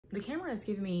The camera is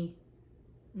giving me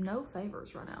no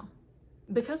favors right now.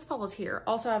 Because fall is here,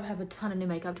 also I have a ton of new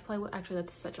makeup to play with. Actually,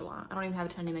 that's such a lie. I don't even have a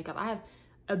ton of new makeup. I have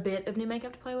a bit of new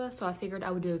makeup to play with, so I figured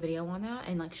I would do a video on that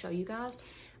and like show you guys.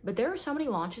 But there are so many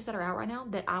launches that are out right now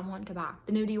that I want to buy.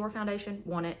 The new Dior foundation,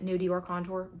 want it. New Dior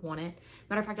contour, want it.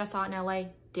 Matter of fact, I saw it in LA,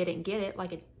 didn't get it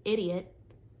like an idiot.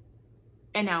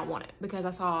 And now I want it because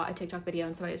I saw a TikTok video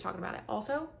and somebody was talking about it.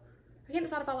 Also, I can't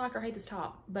decide if I like or hate this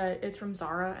top, but it's from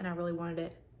Zara and I really wanted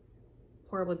it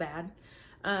horribly bad.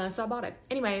 So I bought it.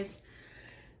 Anyways,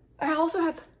 I also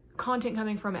have content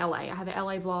coming from LA. I have an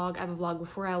LA vlog. I have a vlog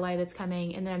before LA that's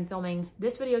coming, and then I'm filming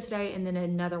this video today and then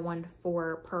another one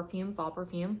for perfume, fall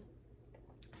perfume.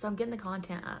 So I'm getting the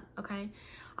content up, okay?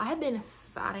 I have been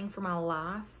fighting for my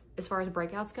life as far as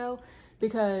breakouts go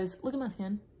because look at my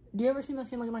skin. Do you ever see my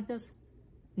skin looking like this?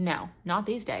 No, not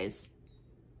these days.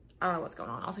 I don't know what's going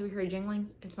on. Also, if you hear jingling,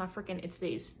 it's my freaking, it's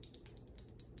these.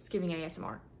 It's giving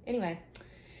ASMR. Anyway,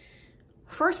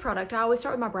 first product, I always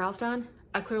start with my brows done.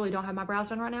 I clearly don't have my brows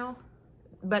done right now,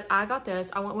 but I got this.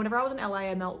 Whenever I was in LA,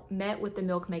 I met with the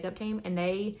Milk makeup team and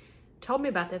they told me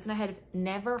about this and I had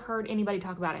never heard anybody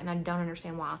talk about it and I don't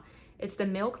understand why. It's the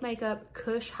Milk Makeup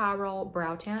Kush High Roll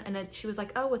Brow Tint, and she was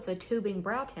like, oh, it's a tubing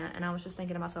brow tint. And I was just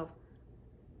thinking to myself,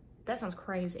 that sounds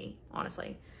crazy,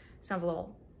 honestly. Sounds a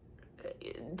little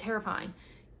terrifying.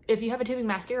 If you have a tubing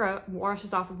mascara,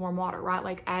 washes off with warm water, right?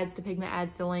 Like adds the pigment,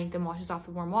 adds the length, and washes off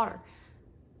with warm water.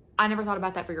 I never thought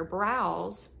about that for your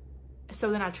brows.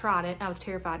 So then I tried it and I was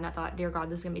terrified and I thought, dear God,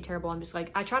 this is gonna be terrible. I'm just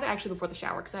like, I tried it actually before the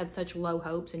shower because I had such low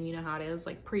hopes and you know how it is,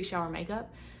 like pre-shower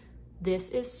makeup. This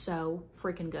is so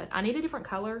freaking good. I need a different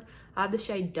color. I have the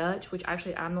shade Dutch, which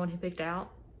actually I'm the one who picked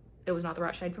out. It was not the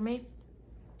right shade for me.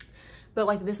 But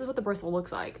like, this is what the bristle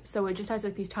looks like. So it just has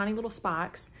like these tiny little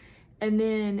spikes and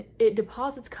then it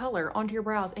deposits color onto your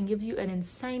brows and gives you an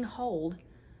insane hold.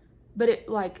 But it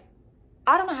like,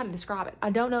 I don't know how to describe it. I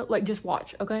don't know, like just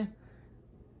watch, okay?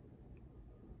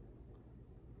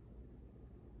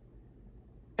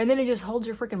 And then it just holds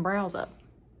your freaking brows up.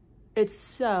 It's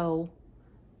so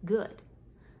good.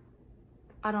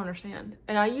 I don't understand.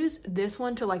 And I use this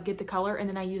one to like get the color and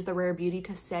then I use the Rare Beauty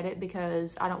to set it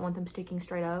because I don't want them sticking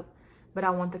straight up, but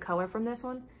I want the color from this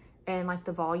one and like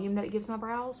the volume that it gives my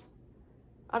brows.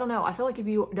 I don't know. I feel like if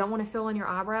you don't want to fill in your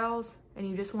eyebrows and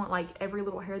you just want like every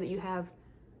little hair that you have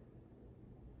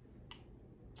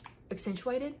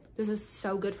accentuated, this is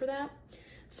so good for that.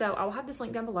 So I will have this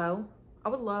link down below. I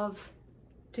would love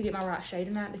to get my right shade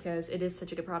in that because it is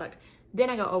such a good product. Then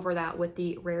I go over that with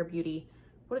the Rare Beauty,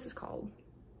 what is this called?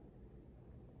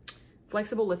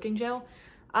 Flexible Lifting Gel.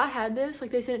 I had this,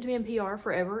 like they sent it to me in PR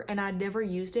forever and I'd never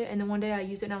used it. And then one day I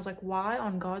used it and I was like, why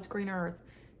on God's green earth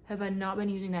have I not been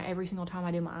using that every single time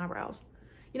I do my eyebrows?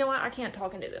 You know what? I can't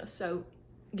talk into this, so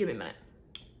give me a minute.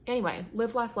 Anyway,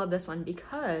 Live Life Love this one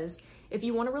because if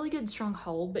you want a really good strong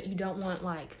hold, but you don't want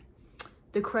like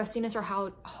the crustiness or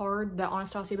how hard the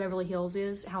Anastasia Beverly Hills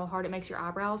is, how hard it makes your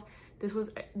eyebrows,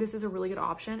 this is a really good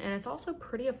option. And it's also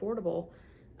pretty affordable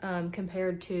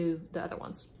compared to the other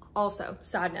ones. Also,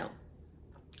 side note,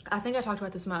 I think I talked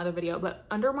about this in my other video, but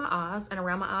under my eyes and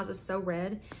around my eyes is so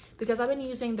red because I've been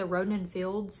using the Roden &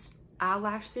 Fields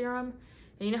eyelash serum.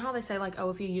 And you know how they say like, oh,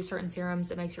 if you use certain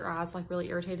serums, it makes your eyes like really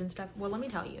irritated and stuff? Well, let me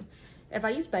tell you, if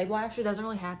I use Babe Lash, it doesn't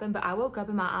really happen, but I woke up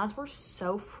and my eyes were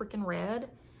so freaking red.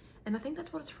 And I think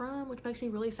that's what it's from, which makes me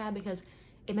really sad because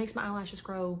it makes my eyelashes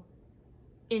grow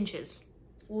inches,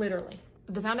 literally.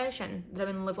 The foundation that I've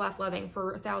been Live Life loving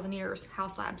for 1,000 years,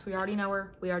 House Labs. We already know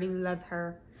her. We already love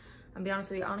her. I'll be honest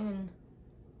with you, I don't even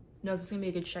know if it's gonna be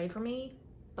a good shade for me,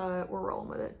 but we're rolling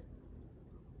with it.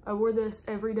 I wore this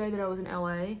every day that I was in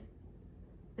LA,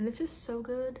 and it's just so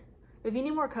good. If you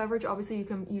need more coverage, obviously you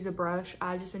can use a brush.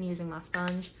 I've just been using my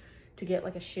sponge to get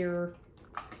like a sheer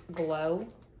glow,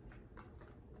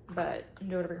 but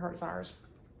do whatever your heart desires.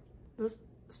 Those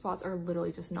spots are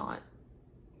literally just not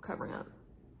covering up.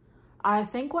 I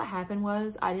think what happened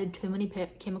was I did too many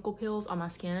chemical peels on my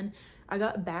skin. I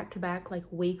got back-to-back like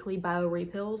weekly bio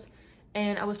refills,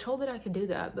 and I was told that I could do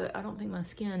that, but I don't think my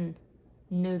skin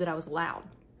knew that I was allowed.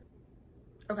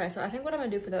 Okay, so I think what I'm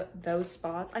gonna do for those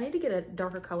spots, I need to get a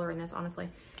darker color in this, honestly.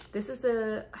 This is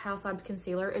the House Labs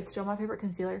concealer. It's still my favorite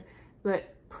concealer,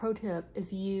 but pro tip,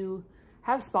 if you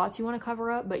have spots you wanna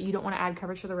cover up, but you don't wanna add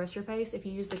coverage to the rest of your face, if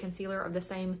you use the concealer of the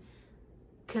same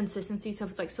consistency, so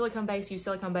if it's like silicone based, use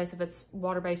silicone based. If it's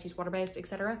water based, use water based,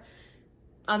 etc.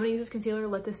 I'm gonna use this concealer,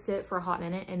 let this sit for a hot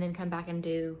minute, and then come back and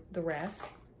do the rest,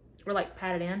 or like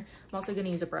pat it in. I'm also gonna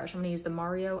use a brush. I'm gonna use the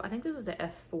Mario, I think this is the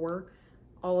F4.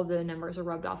 All of the numbers are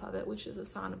rubbed off of it, which is a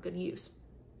sign of good use.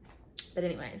 But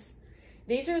anyways,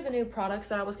 These are the new products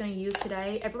that I was going to use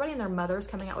today. Everybody and their mother's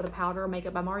coming out with a powder.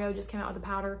 Makeup by Mario just came out with a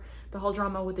powder. The whole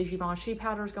drama with the Givenchy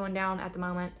powder is going down at the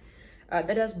moment.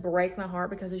 That does break my heart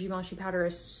because the Givenchy powder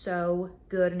is so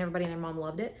good and everybody and their mom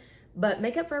loved it. But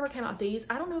Makeup Forever came out with these.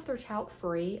 I don't know if they're talc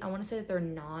free. I want to say that they're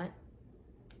not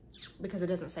because it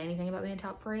doesn't say anything about being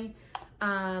talc free,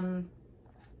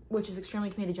 which is extremely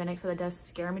comedogenic, so that does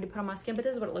scare me to put on my skin, but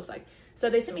this is what it looks like. So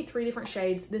they sent me 3 different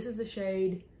shades. This is the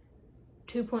shade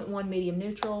 2.1 medium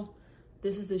neutral.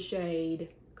 This is the shade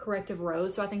Corrective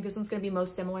Rose. So I think this one's going to be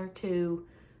most similar to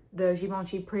the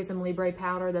Givenchy Prism Libre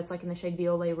powder that's like in the shade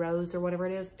Violet Rose or whatever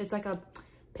it is. It's like a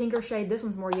pinker shade. This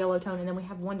one's more yellow tone. And then we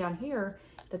have one down here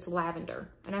that's lavender.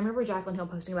 And I remember Jaclyn Hill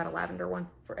posting about a lavender one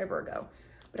forever ago.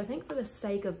 But I think for the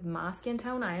sake of my skin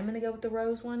tone, I am going to go with the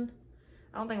rose one.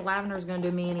 I don't think lavender is going to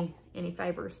do me any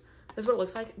favors. This is what it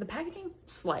looks like. The packaging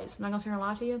slays. I'm not going to sit here and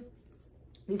lie to you.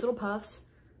 These little puffs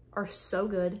are so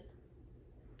good.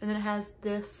 And then it has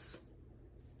this.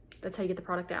 That's how you get the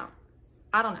product out.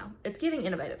 I don't know. It's giving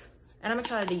innovative. And I'm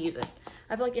excited to use it.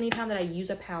 I feel like anytime that I use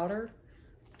a powder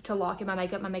to lock in my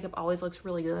makeup always looks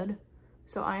really good.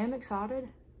 So I am excited.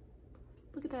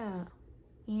 Look at that.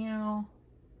 Yeah.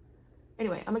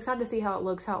 Anyway, I'm excited to see how it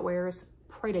looks, how it wears.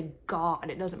 Pray to God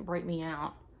it doesn't break me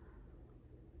out.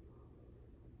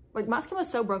 Like, my skin was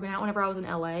so broken out whenever I was in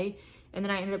LA, and then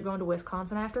I ended up going to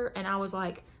Wisconsin after, and I was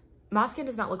like, my skin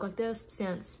does not look like this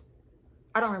since,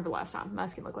 I don't remember the last time my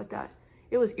skin looked like that.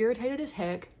 It was irritated as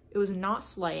heck. It was not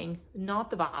slaying, not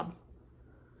the vibe.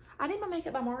 I did my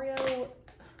Makeup by Mario.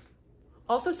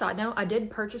 Also, side note, I did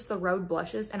purchase the Rhode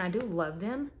blushes, and I do love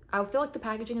them. I feel like the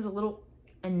packaging is a little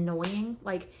annoying.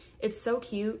 Like, it's so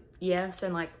cute, yes,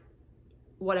 and like,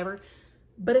 whatever,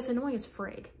 but it's annoying as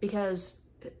frig because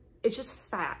it's just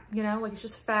fat, you know, like it's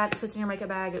just fat. It sits in your makeup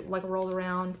bag, it like rolls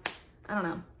around. I don't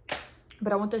know,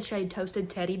 but I want the shade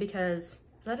Toasted Teddy because,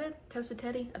 is that it? Toasted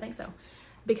Teddy? I think so,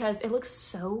 because it looks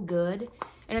so good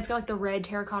and it's got like the red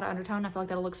terracotta undertone. I feel like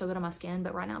that'll look so good on my skin,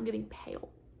 but right now I'm getting pale.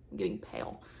 I'm getting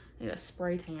pale. I need a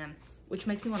spray tan, which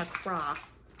makes me want to cry.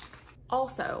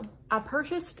 Also, I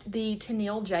purchased the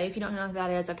Tennille J. If you don't know who that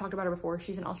is, I've talked about her before.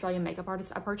 She's an Australian makeup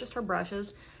artist. I purchased her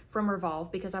brushes from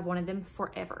Revolve because I've wanted them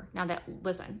forever. Now that,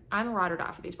 listen, I'm a ride or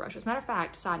die for these brushes. Matter of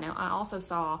fact, side note, I also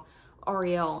saw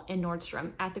Ariel in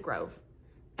Nordstrom at the Grove.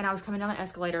 And I was coming down the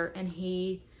escalator and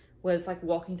he was like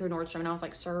walking through Nordstrom and I was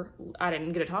like, sir, I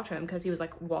didn't get to talk to him because he was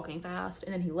like walking fast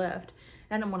and then he left.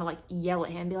 And I didn't want to like yell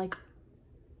at him and be like,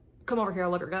 come over here, I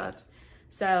love your guts.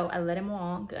 So I let him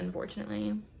walk,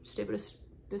 unfortunately. Stupidest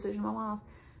decision of my life.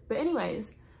 But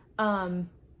anyways, oh,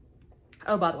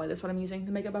 by the way, this is what I'm using.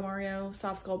 The Makeup by Mario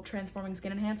Soft Sculpt Transforming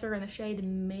Skin Enhancer in the shade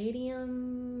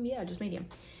medium. Yeah, just medium.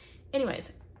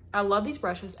 Anyways, I love these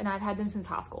brushes and I've had them since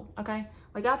high school, okay?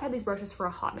 Like, I've had these brushes for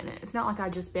a hot minute. It's not like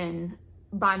I've just been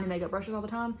buying new makeup brushes all the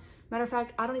time. Matter of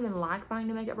fact, I don't even like buying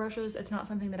new makeup brushes. It's not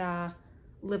something that I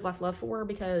live life love for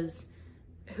because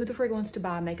who the frig wants to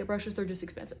buy makeup brushes? They're just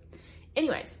expensive.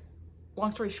 Anyways,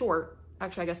 long story short,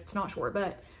 actually, I guess it's not short,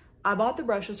 but I bought the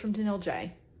brushes from Tennille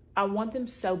J. I want them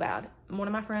so bad. One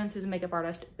of my friends who's a makeup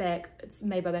artist, Beck, it's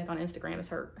made by Beck on Instagram is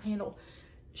her handle.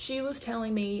 She was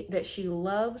telling me that she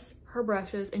loves her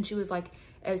brushes and she was like,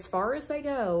 as far as they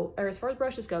go, or as far as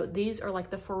brushes go, these are like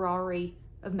the Ferrari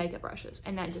of makeup brushes.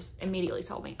 And that just immediately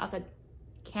told me. I said,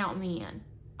 count me in.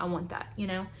 I want that, you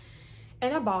know?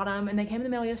 And I bought them and they came in the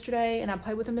mail yesterday and I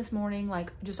played with them this morning,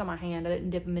 like just on my hand. I didn't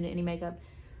dip them in any makeup.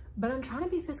 But I'm trying to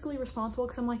be fiscally responsible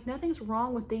because I'm like, nothing's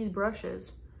wrong with these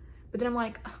brushes. But then I'm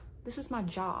like, this is my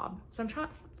job. So I'm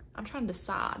trying to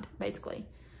decide, basically.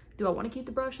 Do I want to keep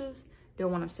the brushes? Do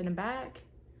I want to send them back?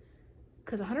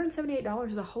 Because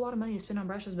 $178 is a whole lot of money to spend on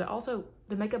brushes, but also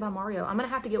the Makeup by Mario. I'm going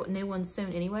to have to get new ones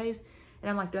soon anyways. And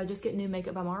I'm like, do I just get new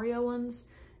Makeup by Mario ones?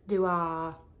 Do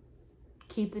I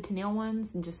keep the Tennille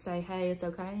ones and just say, hey, it's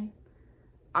okay?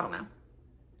 I don't know.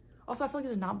 Also, I feel like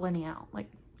this is not blending out. Like,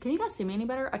 can you guys see me any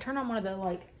better? I turned on one of the,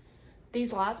 like,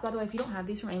 these lights. By the way, if you don't have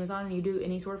these from Amazon and you do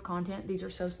any sort of content, these are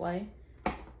so slay.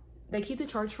 They keep the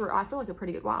charge for, I feel like, a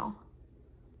pretty good while.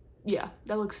 Yeah,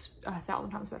 that looks 1,000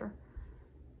 times better.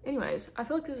 Anyways, I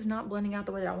feel like this is not blending out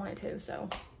the way that I want it to, so.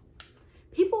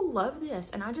 People love this,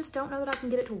 and I just don't know that I can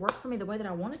get it to work for me the way that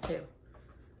I want it to.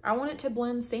 I want it to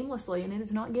blend seamlessly, and it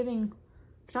is not giving,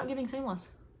 it's not giving seamless.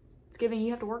 It's giving,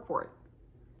 you have to work for it.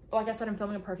 Like I said, I'm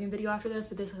filming a perfume video after this,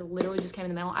 but this literally just came in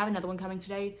the mail. I have another one coming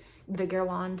today, the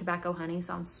GRWM Tobacco Honey,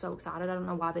 so I'm so excited. I don't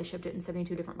know why they shipped it in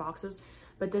 72 different boxes,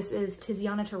 but this is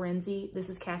Tiziana Terenzi. This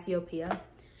is Cassiopeia.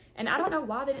 And I don't know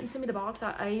why they didn't send me the box.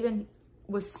 I even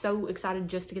was so excited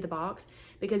just to get the box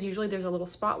because usually there's a little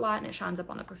spotlight and it shines up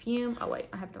on the perfume. Oh wait,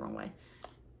 I have it the wrong way.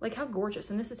 Like, how gorgeous.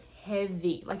 And this is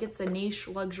heavy. Like, it's a niche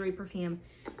luxury perfume.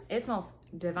 It smells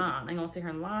divine. I'm gonna sit here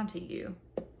and lie to you.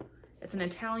 It's an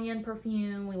Italian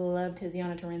perfume. We love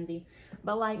Tiziana Terenzi.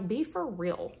 But, like, be for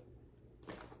real.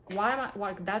 Why am I,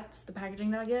 like, that's the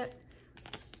packaging that I get?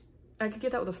 I could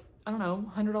get that with a, I don't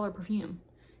know, $100 perfume.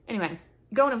 Anyway,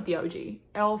 going in with the OG.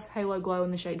 e.l.f. Halo Glow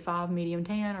in the shade 5 medium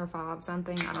tan or 5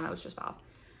 something. I don't know, it's just 5.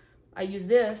 I use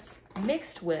this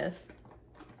mixed with,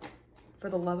 for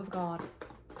the love of God,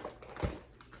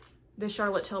 the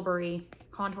Charlotte Tilbury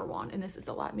Contour Wand. And this is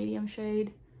the light medium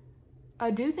shade. I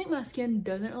do think my skin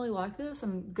doesn't really like this.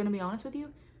 I'm gonna be honest with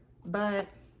you. But,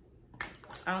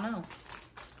 I don't know.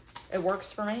 It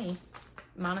works for me.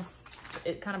 Minus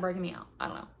it kind of breaking me out. I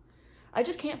don't know. I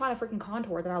just can't find a freaking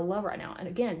contour that I love right now. And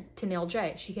again, Tennille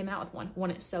J, she came out with one. One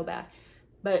is so bad.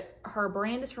 But her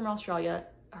brand is from Australia.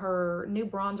 Her new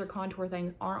bronzer contour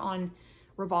things aren't on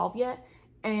Revolve yet.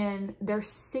 And they're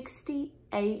 $68.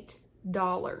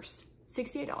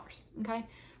 $68, okay?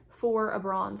 For a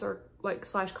bronzer, like,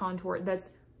 slash contour that's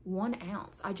 1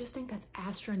 ounce. I just think that's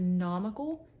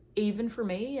astronomical, even for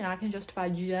me. And I can justify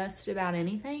just about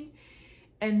anything.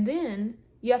 And then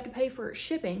you have to pay for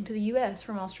shipping to the US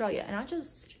from Australia. And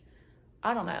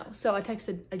I don't know. So I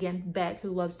texted, again, Beck,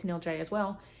 who loves Tennille J as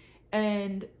well.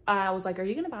 And I was like, are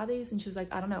you going to buy these? And she was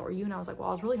like, I don't know. Are you? And I was like, well,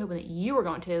 I was really hoping that you were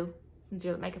going to, since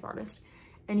you're the makeup artist.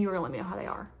 And you were going to let me know how they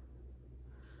are.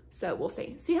 So we'll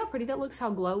see. See how pretty that looks?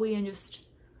 How glowy and just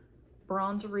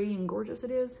bronzery and gorgeous it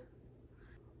is?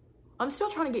 I'm still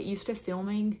trying to get used to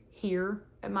filming here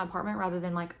at my apartment rather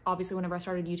than, like, obviously whenever I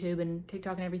started YouTube and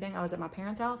TikTok and everything, I was at my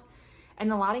parents' house. And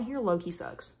the lighting here low-key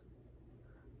sucks.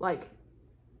 Like,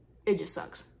 it just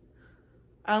sucks.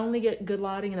 I only get good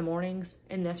lighting in the mornings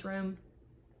in this room.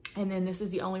 And then this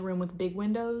is the only room with big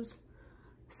windows.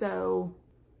 So,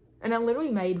 and I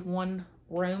literally made one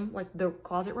room, like the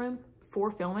closet room, for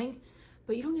filming.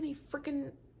 But you don't get any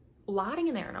freaking lighting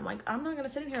in there. And I'm like, I'm not going to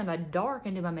sit in here in the dark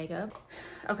and do my makeup.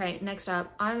 Okay, next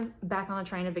up, I'm back on the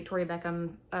train of Victoria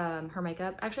Beckham, her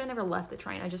makeup. Actually, I never left the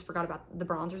train. I just forgot about the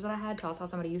bronzers that I had till I saw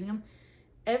somebody using them.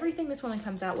 Everything this woman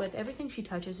comes out with, everything she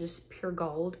touches is pure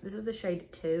gold. This is the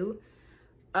shade 2.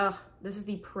 Ugh, this is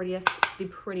the prettiest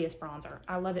bronzer.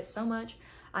 I love it so much.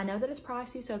 I know that it's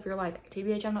pricey, so if you're like,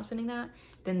 TBH, I'm not spending that,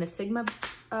 then the Sigma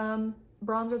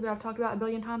bronzer that I've talked about a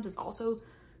billion times is also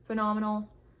phenomenal.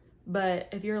 But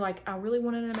if you're like, I really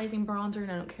want an amazing bronzer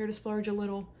and I don't care to splurge a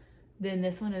little, then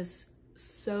this one is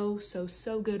so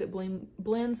good. It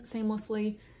blends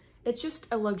seamlessly. It's just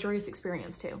a luxurious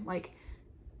experience too. Like,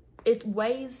 it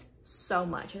weighs so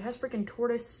much. It has freaking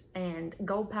tortoise and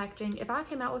gold packaging. If I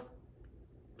came out with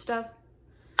stuff,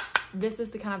 this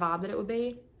is the kind of vibe that it would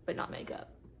be, but not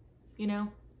makeup, you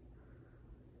know?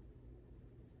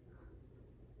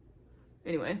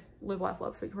 Anyway, live, laugh,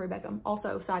 love, Victoria Beckham.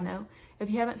 Also, side note,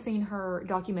 if you haven't seen her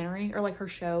documentary or like her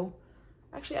show,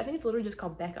 actually, I think it's literally just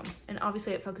called Beckham. And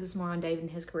obviously it focuses more on David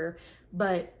and his career,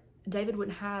 but David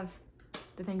wouldn't have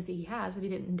the things that he has if he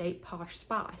didn't date Posh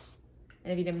Spice.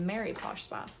 And if he didn't marry Posh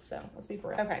Spice. So let's be for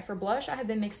real. Okay, for blush, I have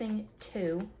been mixing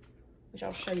 2, which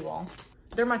I'll show you all.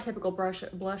 They're my typical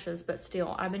blushes, but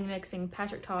still, I've been mixing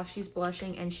Patrick Ta, She's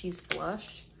Blushing, and She's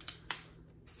Flushed.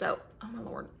 So, oh my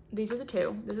Lord. These are the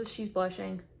 2. This is She's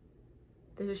Blushing.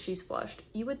 This is She's Flushed.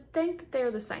 You would think that they're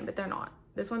the same, but they're not.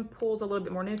 This one pulls a little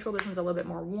bit more neutral. This one's a little bit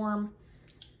more warm.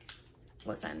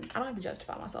 Listen, I don't have to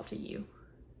justify myself to you.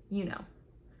 You know.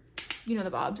 You know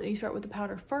the vibes. And you start with the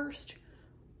powder first.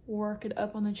 Work it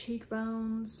up on the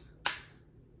cheekbones.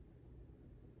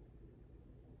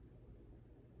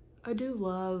 I do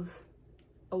love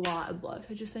a lot of blush.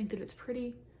 I just think that it's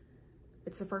pretty.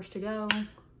 It's the first to go.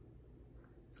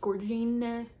 It's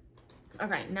gorgine.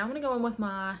 Okay, now I'm gonna go in with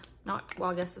my, well,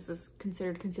 I guess this is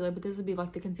considered concealer, but this would be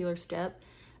like the concealer step.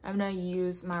 I'm gonna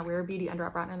use my Rare Beauty Under Eye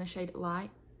Brightener in the shade Light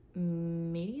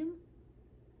Medium.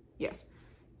 Yes,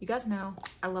 you guys know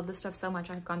I love this stuff so much.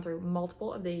 I've gone through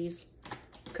multiple of these.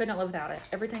 Could not live without it.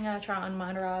 Everything I try on my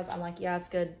under eyes, I'm like, yeah, it's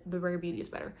good. The Rare Beauty is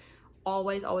better.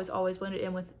 Always blend it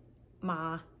in with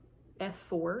my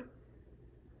F4.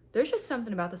 There's just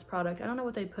something about this product. I don't know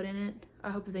what they put in it. I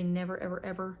hope that they never,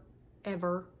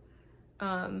 ever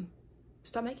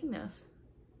stop making this.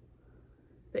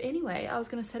 But anyway, I was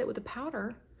gonna set it with the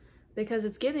powder because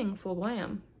it's giving full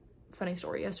glam. Funny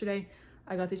story, yesterday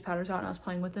I got these powders out and I was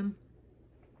playing with them.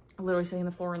 I literally sitting on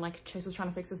the floor and like Chase was trying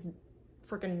to fix this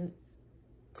freaking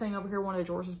thing over here. One of the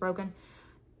drawers is broken.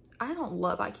 I don't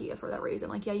love IKEA for that reason.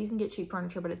 Like, yeah, you can get cheap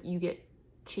furniture, but if you get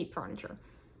cheap furniture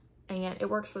and it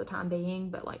works for the time being,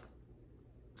 but like,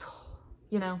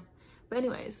 you know. But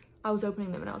anyways, I was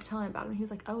opening them and I was telling him about it and he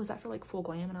was like, oh, is that for like full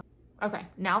glam? And okay,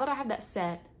 now that I have that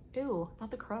set, Ew,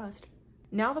 not the crust.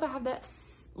 Now that I have that,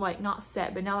 like not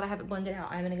set, but now that I have it blended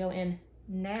out, I'm gonna go in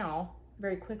now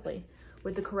very quickly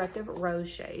with the Corrective Rose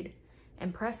shade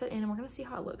and press it in, and we're gonna see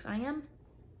how it looks. I am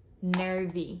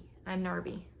nervy. I'm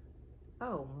nervy.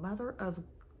 Oh, mother of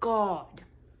God.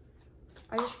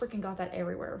 I just freaking got that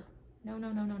everywhere. No,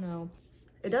 no, no, no, no.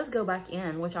 It does go back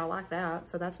in, which I like that,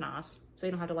 so that's nice. So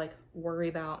you don't have to like worry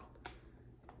about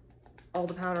all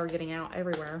the powder getting out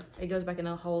everywhere. It goes back in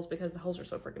the holes because the holes are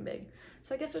so freaking big.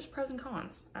 So I guess there's pros and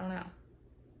cons. I don't know.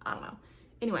 I don't know.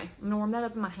 Anyway, I'm gonna warm that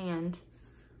up in my hand.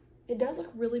 It does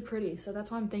look really pretty, so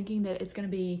that's why I'm thinking that it's gonna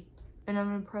be, and I'm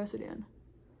gonna press it in.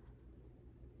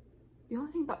 The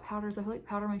only thing about powder is I feel like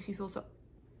powder makes you feel so...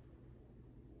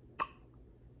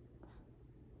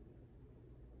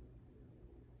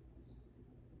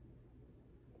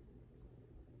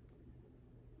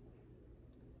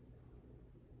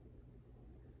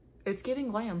 It's giving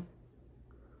glam.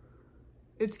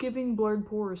 It's giving blurred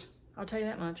pores. I'll tell you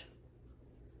that much.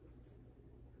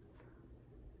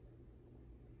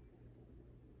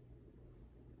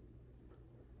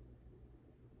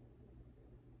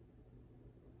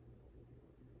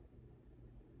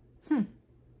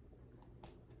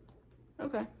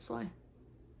 Okay, slay.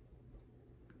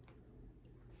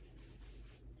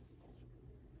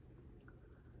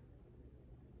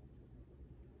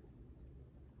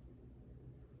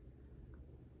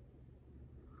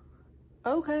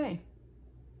 Okay.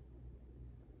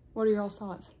 What are your all's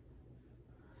thoughts?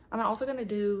 I'm also gonna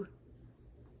do,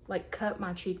 like, cut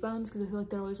my cheekbones because I feel like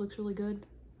that always looks really good.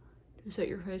 To set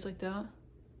your face like that.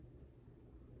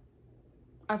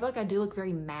 I feel like I do look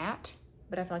very matte,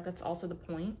 but I feel like that's also the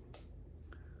point.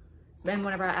 Then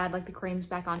whenever I add like the creams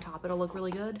back on top, it'll look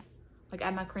really good. Like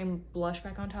add my cream blush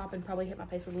back on top and probably hit my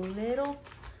face with a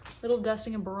little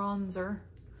dusting of bronzer.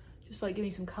 Just like give me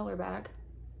some color back.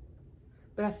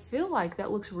 But I feel like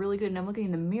that looks really good, and I'm looking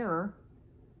in the mirror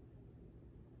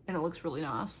and it looks really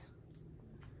nice.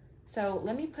 So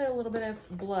let me put a little bit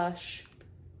of blush,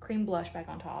 cream blush back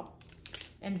on top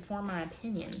and form my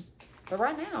opinion. But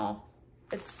right now,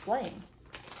 it's slaying.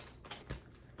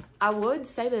 I would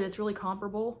say that it's really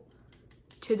comparable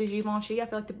to the Givenchy. I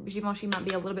feel like the Givenchy might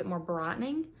be a little bit more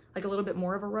brightening, like a little bit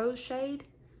more of a rose shade.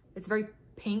 It's very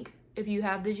pink. If you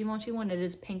have the Givenchy one, it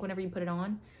is pink whenever you put it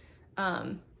on.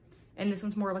 And this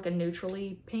one's more like a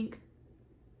neutrally pink.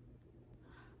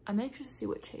 I'm anxious to see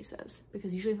what Chase says,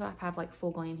 because usually if I have like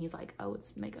full glam, he's like, oh,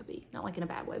 it's makeup-y. Not like in a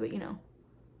bad way, but you know.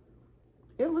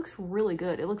 It looks really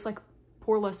good. It looks like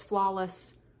poreless,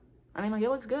 flawless. I mean, like, it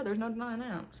looks good. There's no denying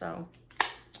that. So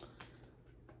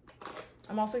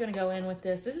I'm also going to go in with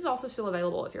this. This is also still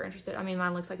available if you're interested. I mean,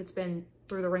 mine looks like it's been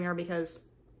through the ringer because,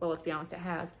 well, let's be honest, it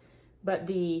has. But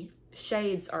the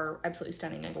shades are absolutely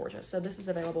stunning and gorgeous. So this is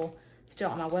available still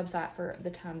on my website for the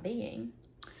time being.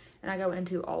 And I go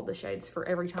into all the shades for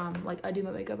every time. Like, I do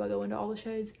my makeup, I go into all the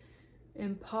shades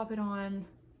and pop it on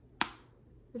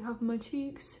the top of my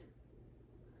cheeks.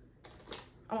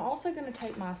 I'm also going to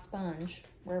take my sponge,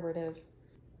 wherever it is,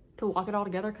 to lock it all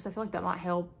together, because I feel like that might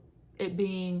help it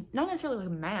being, not necessarily like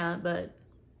matte, but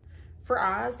for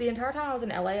eyes, the entire time I was in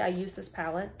LA, I used this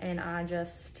palette and I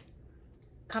just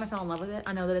kind of fell in love with it.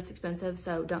 I know that it's expensive,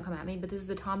 so don't come at me, but this is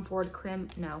the Tom Ford Creme,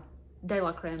 no, De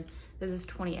La Creme. This is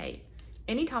 28.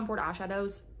 Any Tom Ford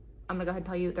eyeshadows, I'm gonna go ahead and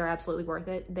tell you, they're absolutely worth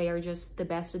it. They are just the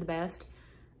best of the best.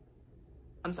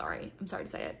 I'm sorry to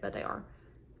say it, but they are.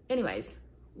 Anyways,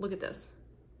 look at this.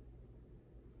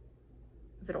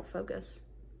 If it'll focus.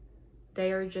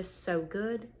 They are just so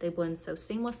good. They blend so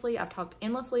seamlessly. I've talked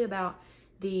endlessly about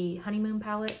the Honeymoon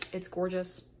palette. It's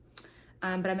gorgeous.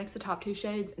 But I mixed the top two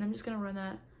shades, and I'm just gonna run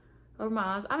that over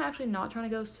my eyes. I'm actually not trying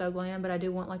to go so glam, but I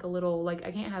do want like a little, like,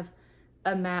 I can't have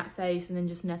a matte face and then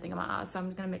just nothing on my eyes. So I'm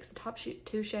just gonna mix the top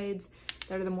two shades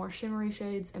that are the more shimmery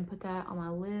shades and put that on my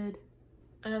lid.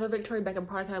 Another Victoria Beckham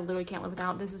product I literally can't live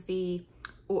without. This is the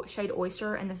shade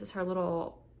Oyster, and this is her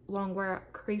little longwear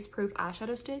crease proof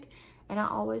eyeshadow stick. And I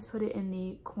always put it in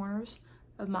the corners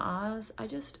of my eyes. I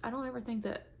don't ever think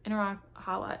that inner eye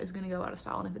highlight is gonna go out of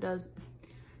style. And if it does,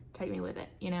 take me with it,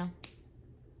 you know?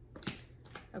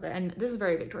 Okay, and this is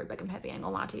very Victoria Beckham heavy, I ain't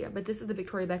gonna lie to you. But this is the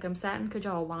Victoria Beckham Satin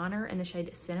Kajal Liner in the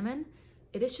shade Cinnamon.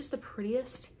 It is just the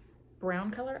prettiest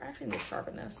brown color. I actually need to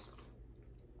sharpen this.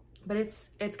 But it's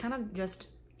kind of just,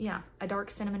 yeah, a dark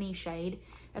cinnamony shade.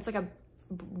 It's like a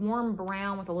warm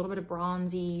brown with a little bit of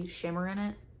bronzy shimmer in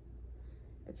it.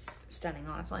 It's stunning,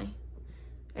 honestly.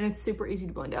 And it's super easy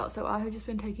to blend out. So I have just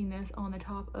been taking this on the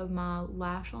top of my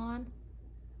lash line.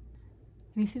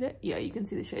 Can you see that? Yeah, you can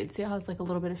see the shade. See how it's like a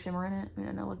little bit of shimmer in it? I mean,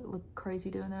 I know it look crazy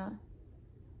doing that.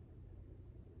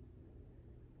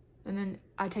 And then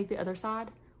I take the other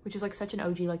side which is like such an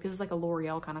OG. Like this is like a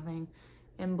L'Oreal kind of thing,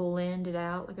 and blend it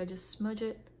out. Like I just smudge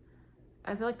it.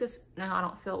 I feel like this, now I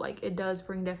don't feel like it does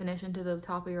bring definition to the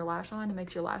top of your lash line. It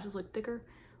makes your lashes look thicker,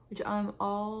 which I'm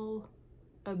all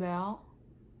about.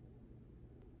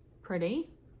 Pretty.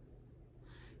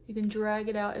 You can drag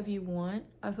it out if you want.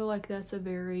 I feel like that's a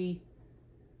very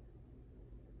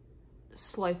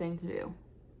slay thing to do.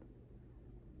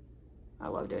 I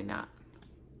love doing that.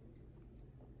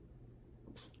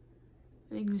 Oops.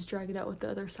 And you can just drag it out with the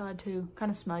other side too. Kind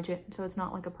of smudge it so it's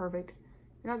not like a perfect,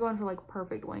 you're not going for like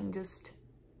perfect wing, just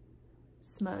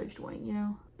smudged wing, you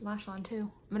know? Lash line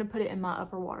too. I'm gonna put it in my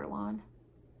upper waterline.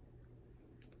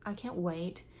 I can't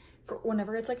wait for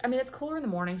whenever it's like, I mean, it's cooler in the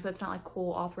mornings, but it's not like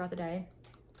cool all throughout the day.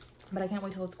 But I can't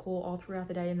wait till it's cool all throughout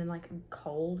the day and then like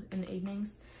cold in the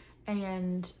evenings.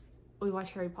 And we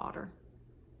watch Harry Potter.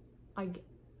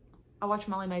 I watched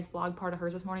Molly Mae's vlog, part of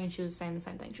hers this morning, and she was saying the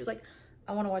same thing. She was like,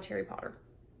 I want to watch Harry Potter.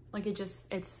 Like it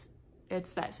just, it's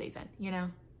that season, you know?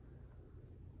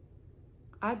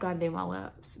 I gotta do my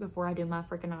lips before I do my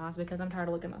freaking eyes because I'm tired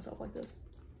of looking at myself like this.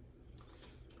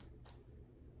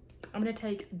 I'm gonna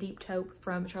take Deep Taupe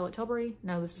from Charlotte Tilbury.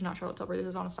 No, this is not Charlotte Tilbury, this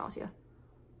is Anastasia.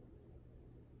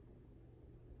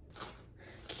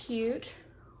 Cute.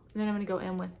 And then I'm gonna go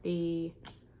in with the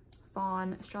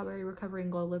Fawn Strawberry Recovery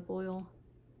and Glow Lip Oil.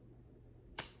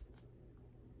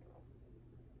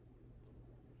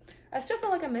 I still feel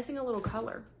like I'm missing a little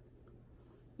color,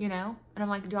 you know? And I'm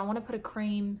like, do I want to put a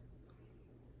cream?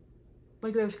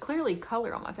 Like there's clearly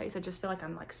color on my face. I just feel like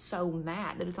I'm like so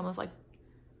mad that it's almost like,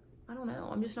 I don't know.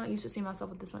 I'm just not used to seeing myself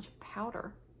with this much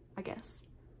powder, I guess.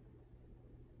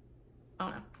 I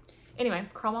don't know. Anyway,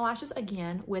 curl my lashes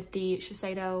again with the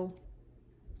Shiseido.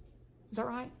 Is that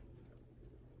right?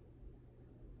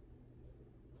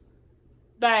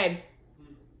 Babe,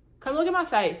 come look at my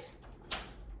face.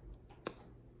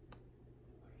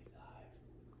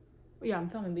 Well, yeah, I'm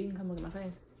filming, but you can come look at my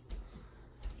face.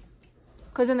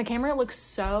 Because in the camera, it looks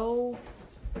so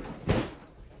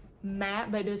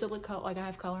matte, but does it look like I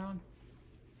have color on?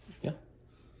 Yeah.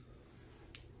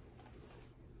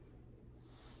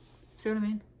 See what I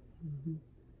mean? Mm-hmm.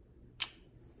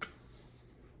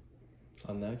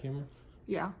 On that camera?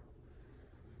 Yeah.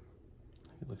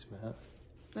 It looks matte.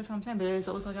 That's what I'm saying, but does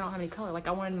it look like I don't have any color? Like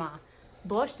I wanted my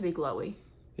blush to be glowy.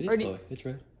 It is glowy. It's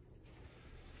red.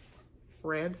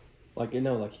 Red? Like, you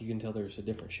know, like you can tell there's a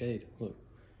different shade. Look.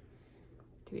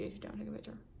 TBH, don't take a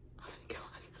picture. Oh my god.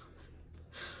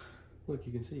 Look,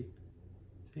 you can see.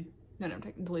 See? No,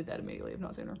 delete that immediately, if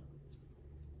not sooner.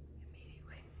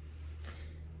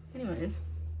 Immediately. Anyways.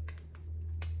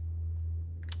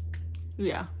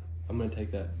 Yeah. I'm gonna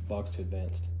take that box to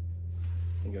Advanced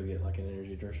and go get like an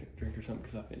energy drink or something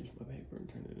because I finished my paper and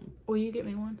turned it in. Will you get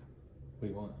me one? What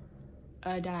do you want?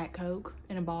 A Diet Coke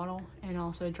in a bottle and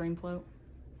also a Dream Float.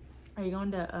 Are you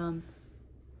going to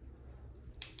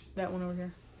that one over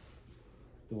here?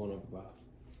 The one over by.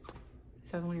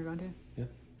 Is that the one you're going to? Yeah.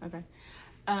 Okay.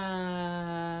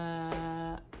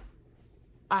 I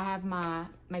have my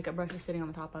makeup brushes sitting on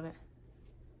the top of it.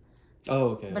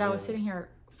 Oh, okay. But I was sitting here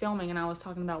filming and I was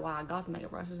talking about why I got the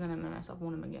makeup brushes and I made myself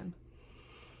want them again.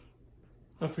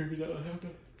 I figured that would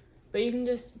happen. But you can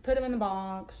just put them in the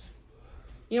box.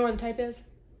 You know where the tape is?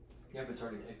 Yeah, but it's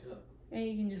already taped up. Yeah,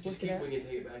 you can just lift it up. We can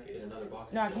take it back in another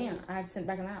box. No, I can't. I have to send it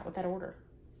back in that with that order.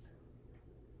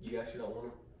 You actually don't want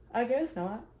them? I guess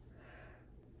not.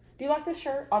 Do you like this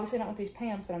shirt? Obviously not with these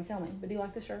pants, but I'm filming. But do you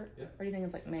like this shirt? Yeah. Or do you think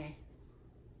it's like meh?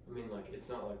 I mean, like, it's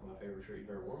not like my favorite shirt you've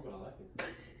ever worn, but I like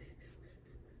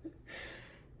it.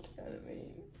 What I mean.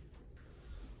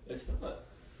 It's not.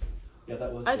 Yeah,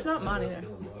 that was. It's not mine either.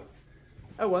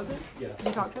 Oh, was it? Yeah. Did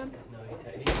you talk to him? No, he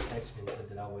texted me and said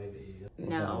that I'll wave at you.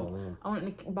 No. I want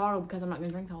it in a bottle because I'm not going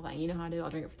to drink the whole thing. You know how I do. I'll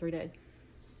drink it for 3 days.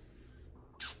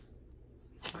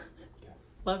 Okay.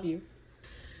 Love you.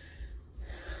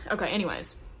 Okay,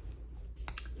 anyways.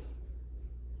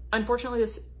 Unfortunately,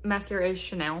 this mascara is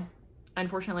Chanel.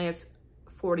 Unfortunately, it's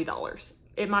 $40.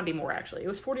 It might be more, actually. It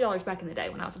was $40 back in the day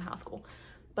when I was in high school.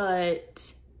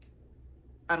 But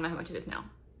I don't know how much it is now,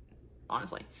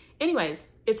 honestly. Anyways,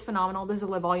 it's phenomenal. This is a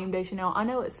Le Volume de Chanel. I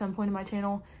know at some point in my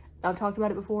channel, I've talked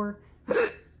about it before.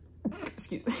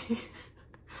 Excuse me.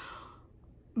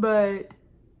 But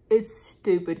it's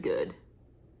stupid good.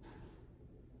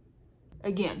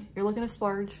 Again, you're looking to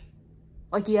splurge.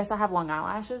 Like, yes, I have long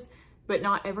eyelashes, but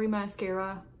not every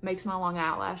mascara makes my long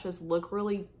eyelashes look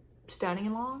really stunning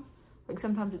and long. Like,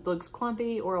 sometimes it looks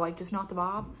clumpy or, like, just not the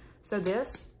vibe. So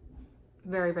this,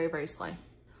 very, very, very slay.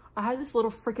 I have this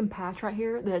little freaking patch right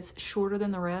here that's shorter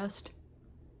than the rest.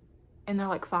 And they're,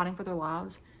 like, fighting for their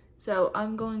lives. So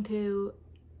I'm going to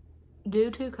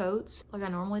do 2 coats like I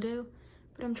normally do,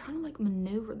 but I'm trying to like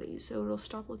maneuver these so it'll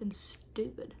stop looking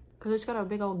stupid. Cause it's got a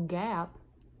big old gap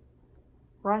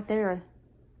right there.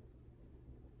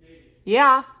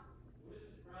 Yeah. What is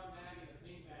this brown bag and the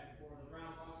pink bag for? The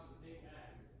brown box and the pink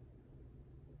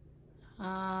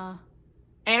bag.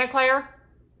 Anna Claire.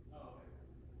 Oh, okay.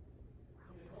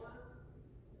 In the corner?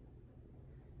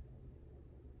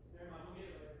 Never mind, we'll get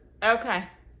it later. Okay. I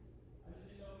just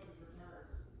didn't know if it was returns.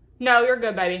 No, you're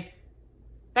good, baby.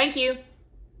 Thank you.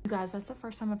 You guys, that's the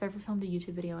first time I've ever filmed a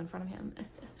YouTube video in front of him.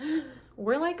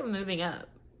 We're like moving up.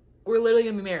 We're literally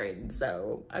gonna be married,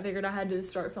 so I figured I had to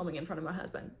start filming in front of my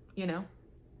husband, you know?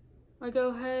 Like,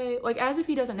 oh, hey. Like, as if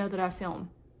he doesn't know that I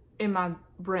film in my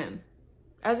room.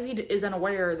 As if he is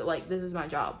unaware that, like, this is my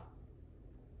job.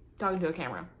 Talking to a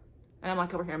camera. And I'm,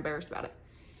 like, over here embarrassed about it.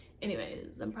 Anyways,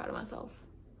 I'm proud of myself.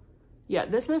 Yeah,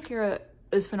 this mascara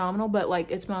is phenomenal, but, like,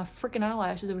 it's my freaking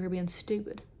eyelashes over here being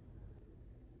stupid.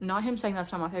 Not him saying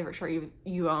that's not my favorite shirt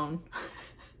you own.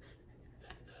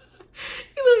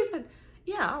 He literally said,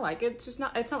 yeah, I like it. It's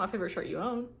not my favorite shirt you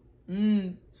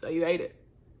own. So you ate it.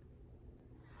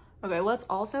 Okay, let's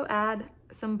also add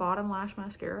some bottom lash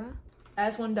mascara.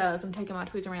 As one does, I'm taking my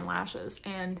Tweezerman lashes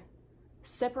and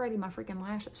separating my freaking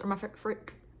lashes, or my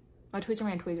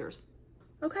Tweezerman tweezers.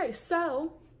 Okay,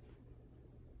 so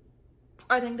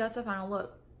I think that's the final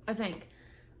look. I think.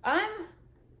 I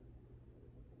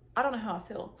don't know how I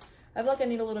feel. I feel like I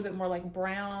need a little bit more like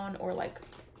brown or like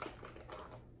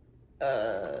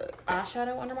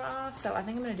eyeshadow under my eyes. So I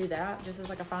think I'm gonna do that just as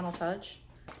like a final touch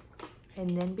and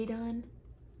then be done,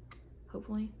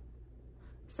 hopefully.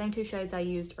 Same 2 shades I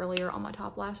used earlier on my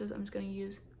top lashes. I'm just gonna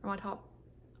use, or my top,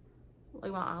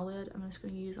 like my eyelid, I'm just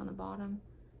gonna use on the bottom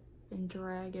and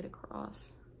drag it across.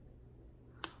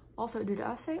 Also, did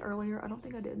I say earlier, I don't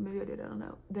think I did, maybe I did, I don't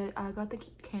know, that I got the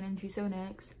Canon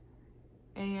G7X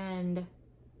and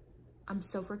I'm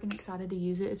so freaking excited to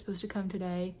use it. It's supposed to come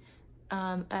today.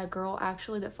 A girl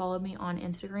actually that followed me on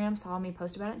Instagram saw me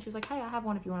post about it and she was like, hey, I have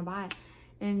one if you want to buy it.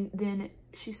 And then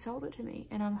she sold it to me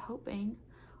and I'm hoping,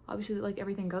 obviously, that like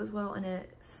everything goes well and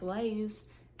it slays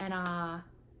and I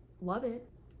love it.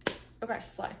 Okay,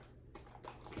 slay.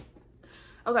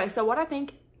 Okay, so what I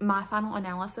think my final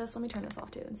analysis, let me turn this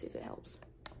off too and see if it helps.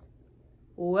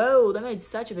 Whoa, that made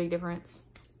such a big difference.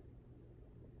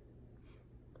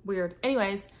 Weird.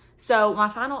 Anyways, so my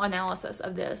final analysis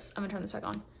of this, I'm gonna turn this back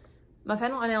on. My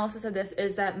final analysis of this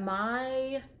is that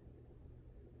my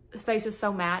face is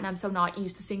so matte and I'm so not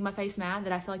used to seeing my face matte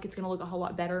that I feel like it's gonna look a whole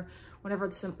lot better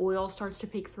whenever some oil starts to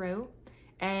peek through,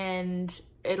 and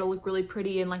it'll look really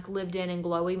pretty and like lived in and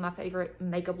glowy. My favorite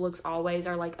makeup looks always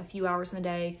are like a few hours in the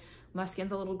day. My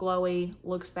skin's a little glowy,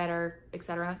 looks better,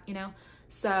 etc., you know?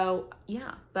 So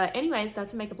yeah, but anyways,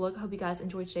 that's a makeup look. I hope you guys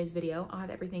enjoyed today's video. I'll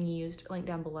have everything used linked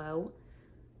down below.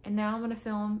 And now I'm gonna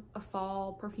film a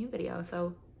fall perfume video,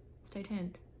 so stay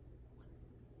tuned.